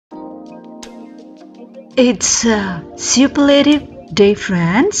It's a superlative day,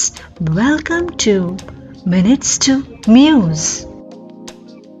 friends. Welcome to Minutes2Muse.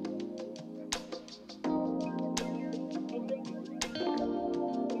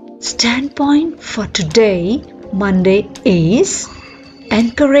 Standpoint for today, Monday, is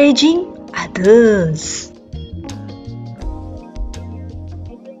encouraging others.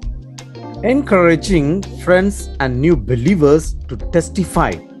 Encouraging friends and new believers to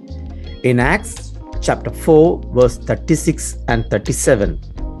testify. In Acts chapter 4 verse 36 and 37.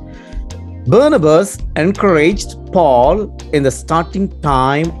 Barnabas encouraged Paul in the starting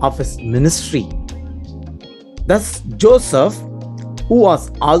time of his ministry. Thus Joseph, who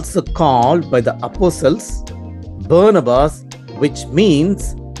was also called by the apostles Barnabas, which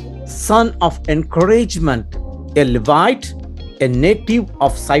means son of encouragement, a Levite, a native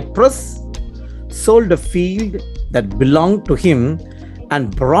of Cyprus, sold a field that belonged to him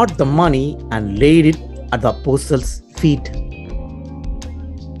and brought the money and laid it at the apostles' feet.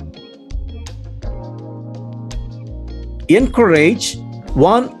 Encourage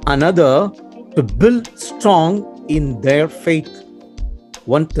one another to build strong in their faith.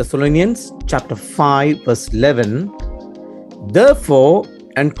 1 Thessalonians chapter 5 verse 11. Therefore,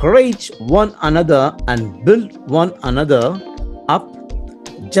 encourage one another and build one another up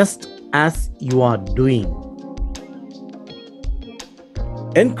just as you are doing.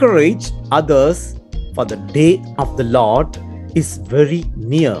 Encourage others, for the day of the Lord is very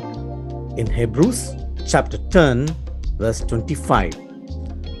near. In Hebrews chapter 10 verse 25.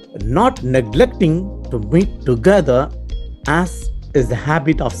 Not neglecting to meet together as is the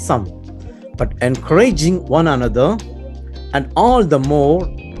habit of some, but encouraging one another, and all the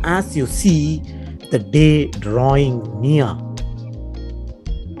more as you see the day drawing near.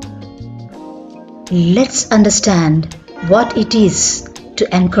 Let's understand what it is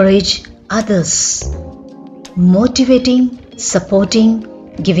to encourage others. Motivating,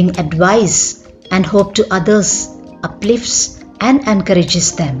 supporting, giving advice and hope to others uplifts and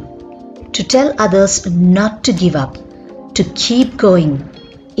encourages them. To tell others not to give up, to keep going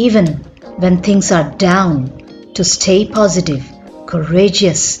even when things are down, to stay positive,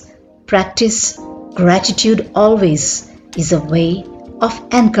 courageous, practice gratitude always is a way of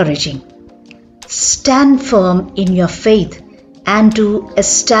encouraging. Stand firm in your faith and to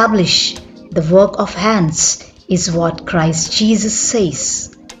establish the work of hands is what Christ Jesus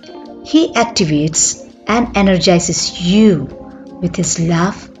says. He activates and energizes you with His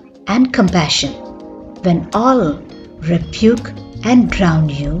love and compassion. When all rebuke and drown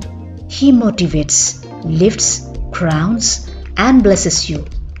you, He motivates, lifts, crowns, and blesses you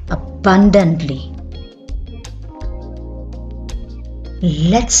abundantly.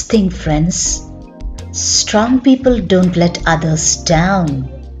 Let's think, friends. Strong people don't let others down.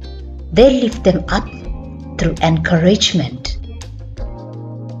 They lift them up through encouragement.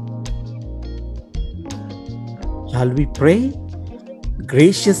 Shall we pray?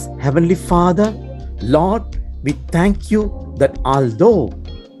 Gracious Heavenly Father, Lord, we thank you that although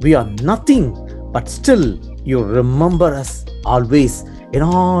we are nothing, but still you remember us always in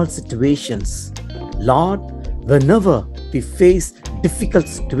all situations. Lord, whenever we face difficult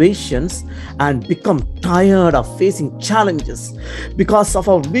situations and become tired of facing challenges because of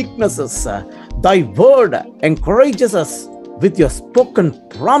our weaknesses, thy word encourages us with your spoken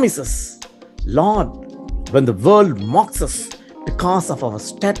promises. Lord, when the world mocks us because of our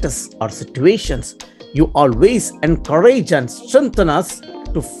status or situations, you always encourage and strengthen us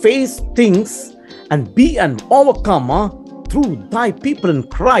to face things and be an overcomer through thy people in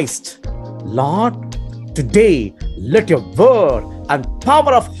Christ. Lord, today let your word and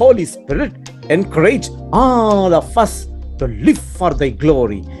power of Holy Spirit encourage all of us to live for thy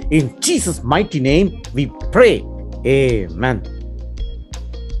glory. In Jesus' mighty name we pray. Amen.